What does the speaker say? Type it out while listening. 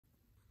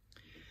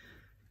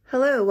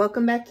Hello,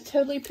 welcome back to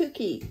Totally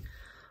Pookie.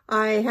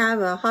 I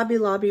have a Hobby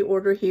Lobby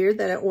order here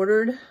that I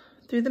ordered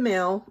through the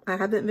mail. I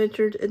haven't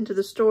ventured into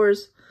the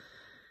stores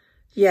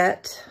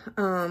yet,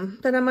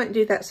 but I might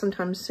do that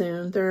sometime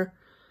soon.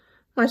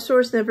 My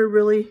store's never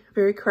really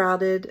very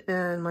crowded,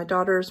 and my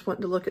daughter's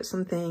wanting to look at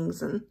some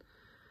things, and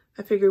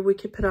I figured we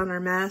could put on our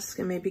masks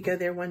and maybe go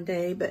there one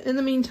day. But in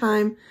the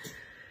meantime,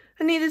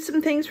 I needed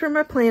some things for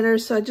my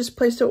planners, so I just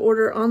placed an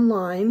order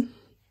online.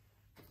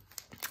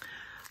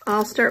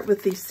 I'll start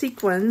with these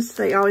sequins.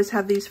 They always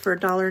have these for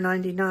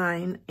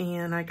 $1.99,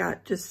 and I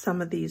got just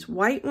some of these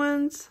white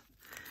ones.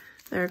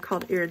 They're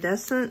called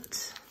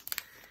iridescent.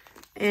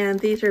 And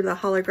these are the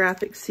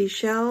holographic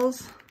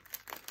seashells.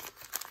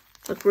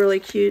 Look really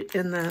cute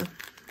in the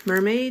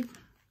mermaid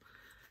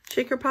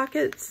shaker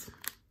pockets,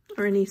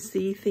 or any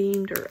sea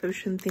themed or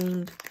ocean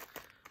themed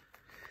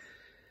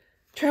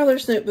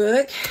traveler's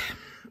notebook.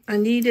 I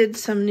needed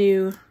some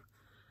new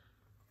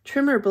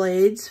trimmer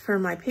blades for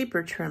my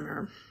paper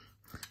trimmer.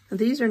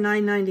 These are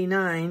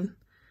 $9.99,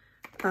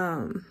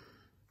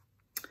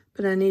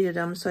 but I needed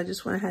them, so I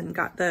just went ahead and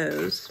got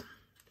those.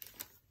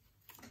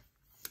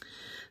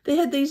 They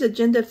had these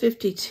Agenda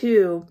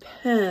 52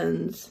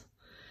 pens,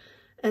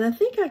 and I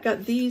think I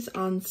got these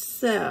on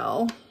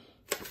sale.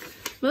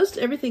 Most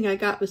everything I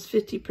got was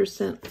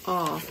 50%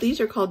 off.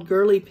 These are called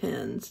girly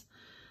pens.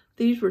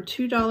 These were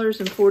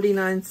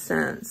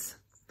 $2.49. It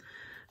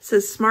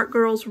says Smart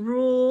Girls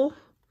Rule,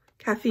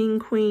 Caffeine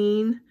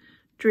Queen,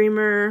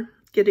 Dreamer,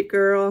 Get It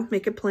Girl,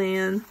 Make a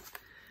Plan.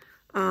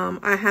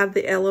 I have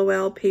the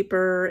LOL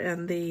paper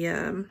and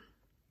the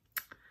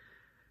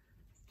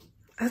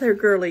other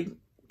girly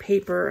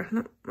paper.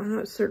 I'm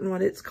not certain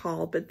what it's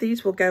called, but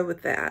these will go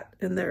with that.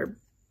 And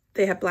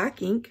they have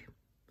black ink.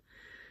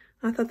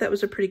 I thought that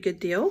was a pretty good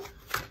deal.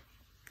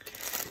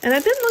 And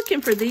I've been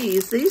looking for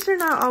these. These are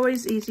not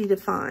always easy to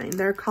find.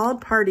 They're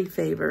called Party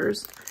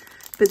Favors,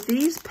 but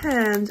these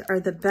pens are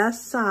the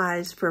best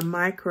size for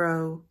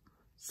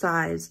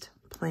micro-sized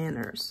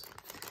planners.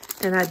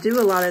 And I do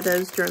a lot of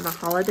those during the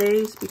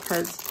holidays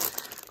because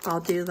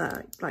I'll do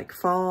like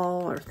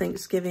fall or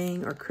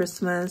Thanksgiving or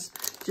Christmas,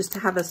 just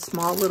to have a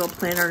small little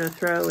planner to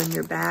throw in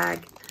your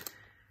bag.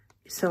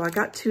 So I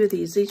got two of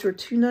these. These were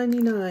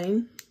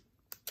 $2.99.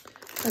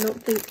 I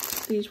don't think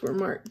these were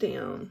marked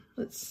down.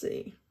 Let's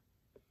see.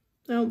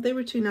 No, they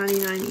were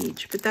 $2.99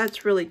 each, but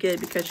that's really good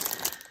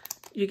because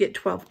you get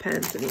 12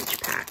 pens in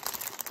each pack.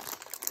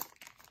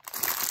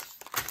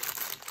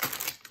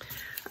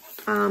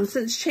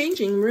 Since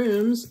changing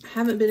rooms, I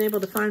haven't been able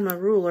to find my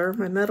ruler,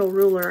 my metal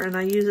ruler, and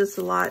I use this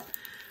a lot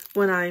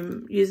when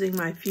I'm using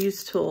my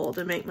fuse tool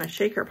to make my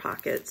shaker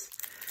pockets.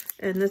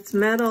 And it's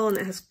metal, and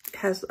it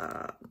has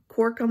a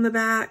cork on the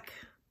back,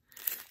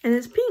 and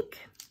it's pink.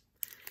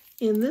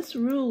 And this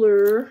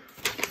ruler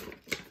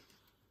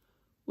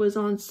was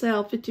on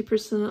sale,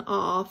 50%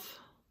 off,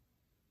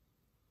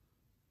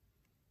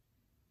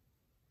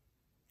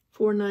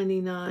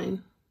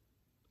 $4.99.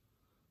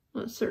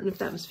 Not certain if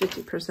that was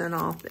 50%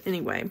 off, but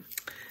anyway,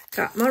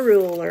 got my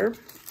ruler.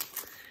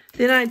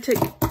 Then I took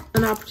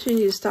an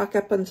opportunity to stock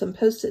up on some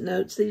Post-it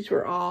notes. These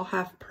were all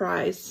half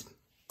price.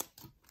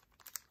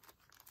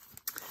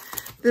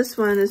 This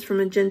one is from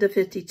Agenda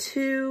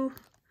 52.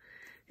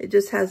 It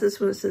just has this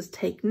one that says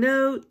Take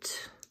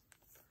Note.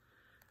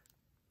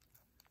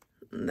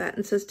 And that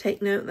one says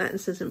Take Note. That one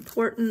says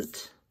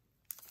Important.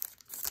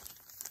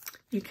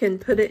 You can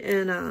put it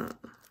in a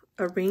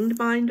ringed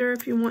binder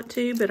if you want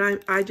to, but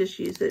I just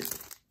use it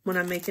when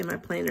I'm making my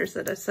planners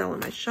that I sell in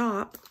my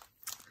shop.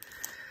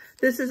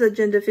 This is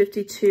Agenda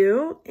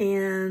 52,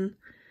 and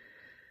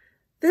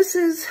this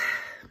is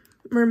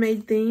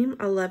mermaid theme.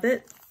 I love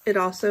it. It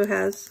also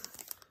has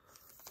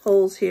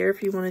holes here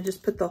if you want to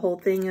just put the whole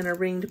thing in a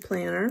ringed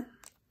planner.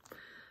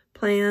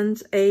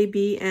 Plans A,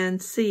 B,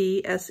 and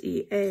C,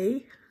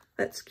 S-E-A.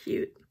 That's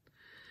cute.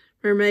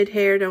 Mermaid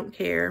hair, don't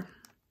care.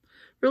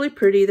 Really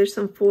pretty. There's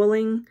some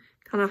foiling,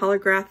 kind of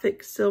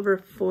holographic silver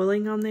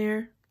foiling on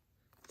there.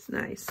 It's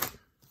nice.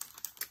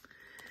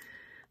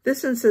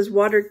 This one says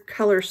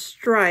Watercolor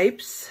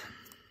Stripes.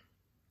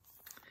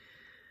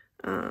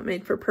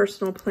 Made for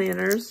personal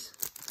planners.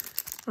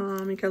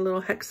 You got a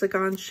little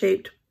hexagon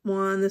shaped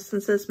one. This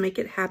one says Make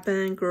It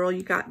Happen. Girl,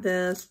 you got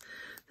this.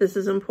 This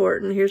is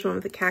important. Here's one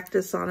with a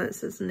cactus on it. It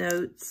says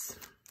Notes.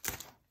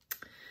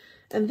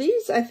 And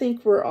these, I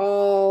think, were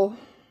all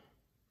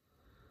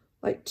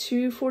like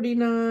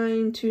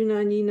 $2.49,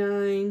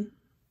 $2.99.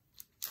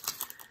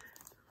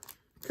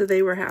 So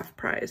they were half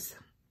price.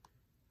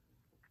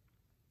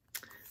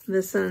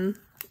 This one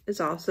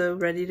is also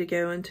ready to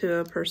go into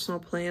a personal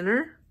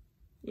planner.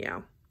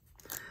 Yeah.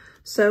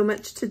 So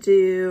much to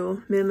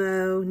do.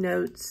 Memo,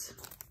 notes,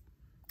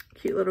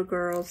 cute little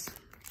girls.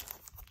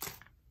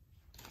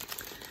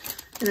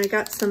 And I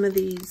got some of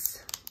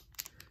these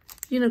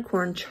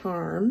unicorn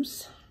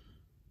charms.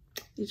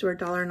 These were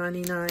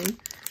 $1.99.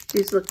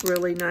 These look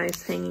really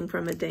nice hanging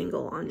from a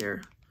dangle on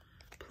your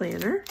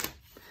planner.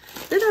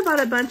 Then I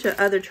bought a bunch of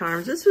other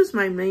charms. This was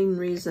my main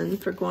reason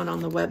for going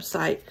on the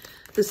website,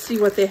 to see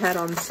what they had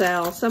on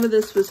sale. Some of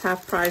this was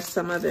half price,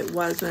 some of it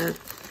wasn't.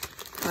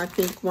 I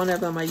think one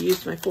of them I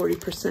used my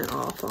 40%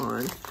 off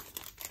on.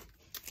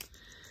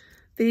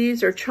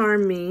 These are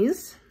Charm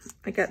Me's.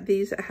 I got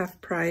these at half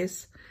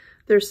price.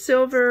 They're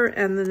silver,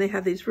 and then they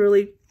have these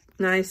really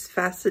nice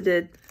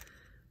faceted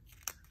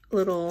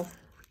little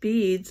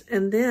beads.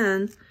 And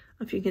then,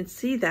 if you can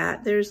see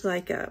that, there's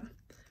like a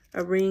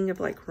ring of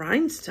like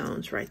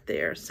rhinestones right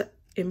there, so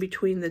in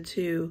between the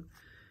two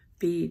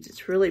beads.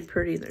 It's really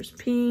pretty. There's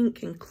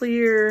pink and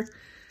clear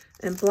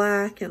and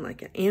black and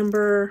like an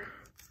amber,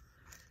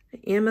 an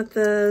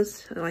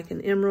amethyst, and like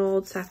an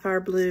emerald, sapphire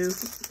blue.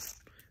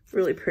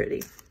 Really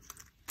pretty.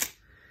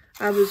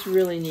 I was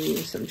really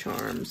needing some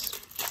charms.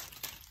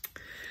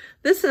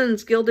 This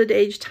one's Gilded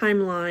Age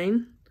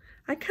Timeline.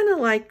 I kind of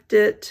liked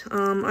it.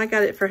 I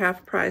got it for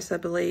half price, I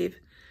believe.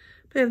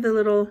 They have the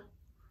little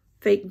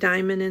fake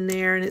diamond in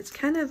there, and it's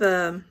kind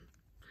of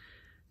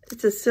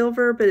it's a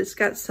silver, but it's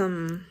got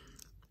some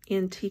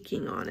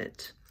antiquing on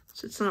it.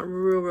 So it's not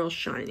real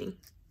shiny.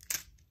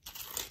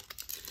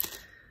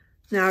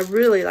 Now, I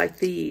really like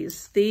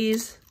these.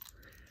 These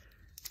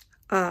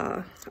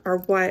are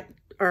white,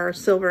 are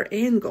silver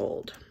and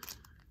gold.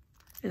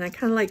 And I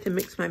kind of like to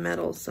mix my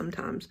metals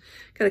sometimes.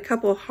 Got a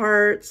couple of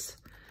hearts.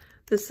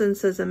 This one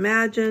says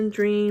imagine,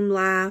 dream,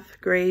 laugh,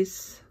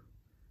 grace.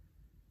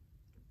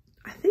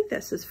 I think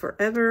this says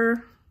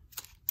forever.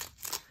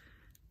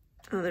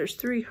 Oh, there's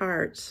 3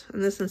 hearts.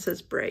 And this one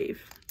says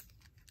brave.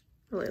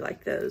 Really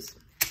like those.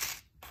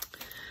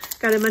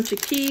 Got a bunch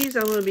of keys.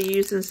 I'm going to be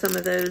using some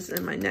of those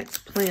in my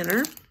next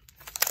planner.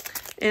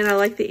 And I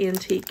like the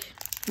antique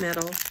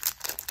metal.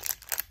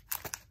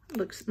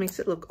 Makes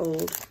it look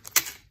old.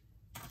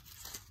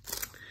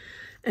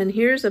 And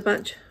here's a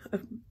bunch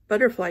of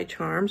butterfly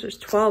charms. There's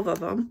 12 of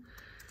them.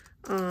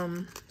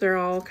 They're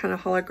all kind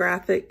of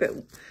holographic, but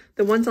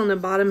the ones on the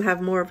bottom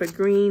have more of a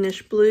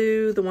greenish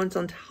blue. The ones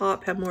on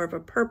top have more of a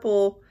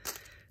purple.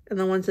 And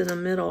the ones in the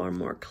middle are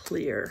more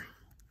clear.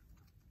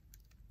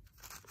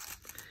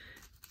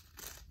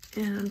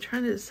 And I'm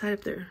trying to decide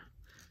if they're,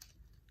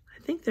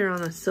 I think they're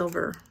on a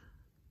silver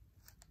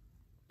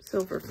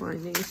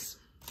findings.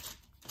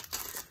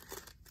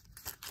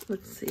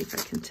 Let's see if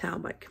I can tell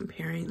by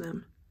comparing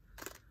them.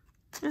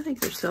 I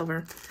think they're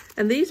silver.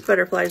 And these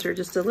butterflies are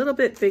just a little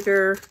bit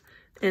bigger,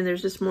 and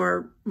there's just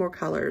more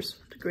colors.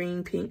 The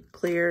green, pink,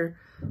 clear,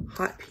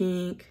 hot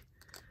pink,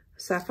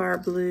 sapphire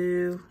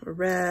blue, a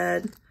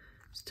red,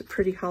 just a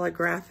pretty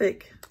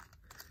holographic,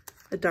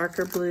 a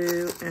darker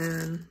blue,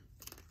 and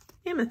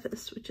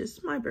amethyst, which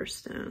is my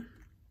birthstone.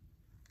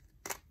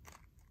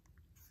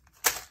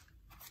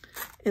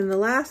 And the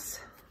last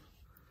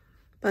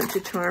bunch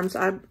of charms,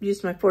 I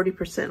used my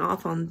 40%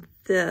 off on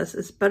this,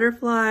 is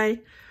butterfly,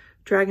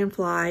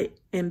 dragonfly,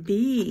 and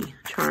bee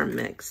charm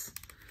mix.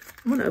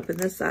 I'm going to open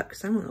this up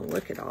because I want to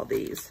look at all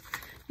these.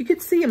 You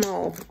could see them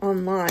all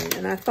online,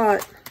 and I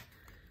thought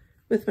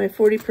with my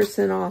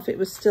 40% off, it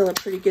was still a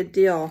pretty good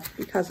deal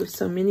because of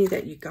so many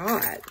that you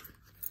got.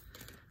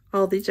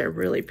 Oh, these are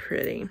really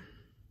pretty.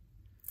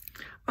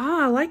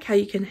 Oh, I like how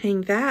you can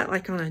hang that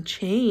like on a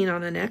chain,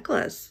 on a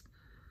necklace.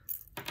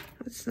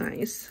 That's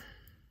nice.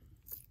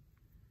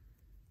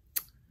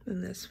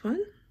 And this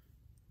one.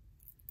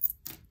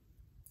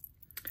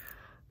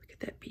 Look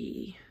at that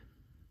bee.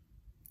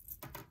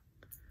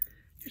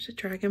 There's a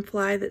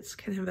dragonfly that's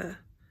kind of a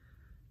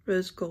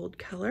rose gold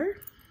color.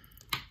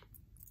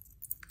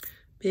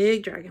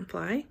 Big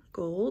dragonfly,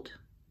 gold.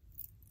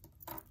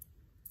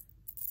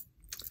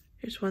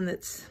 Here's one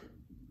that's,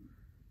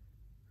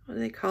 what do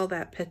they call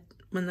that pet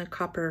when the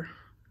copper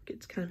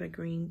gets kind of a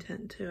green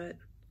tint to it?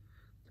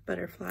 The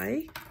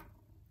butterfly,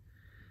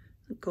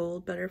 the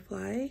gold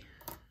butterfly.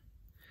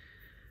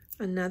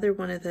 Another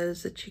one of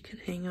those that you can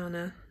hang on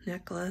a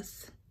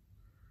necklace.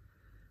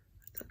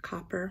 The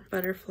copper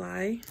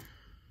butterfly.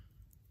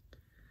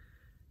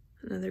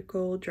 Another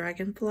gold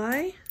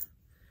dragonfly.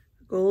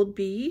 Gold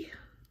bee.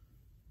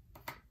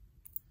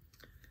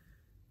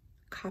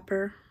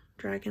 Copper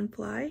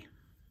dragonfly.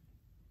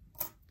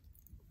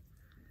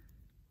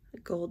 A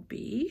gold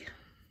bee.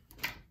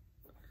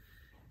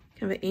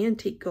 Kind of an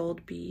antique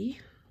gold bee.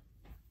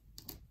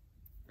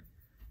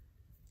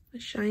 A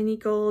shiny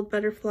gold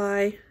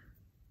butterfly.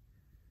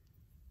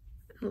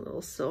 A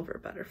little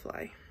silver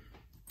butterfly.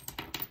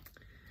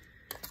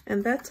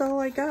 And that's all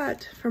I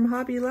got from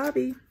Hobby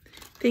Lobby.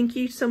 Thank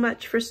you so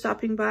much for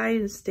stopping by,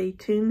 and stay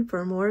tuned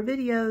for more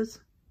videos.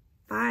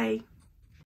 Bye.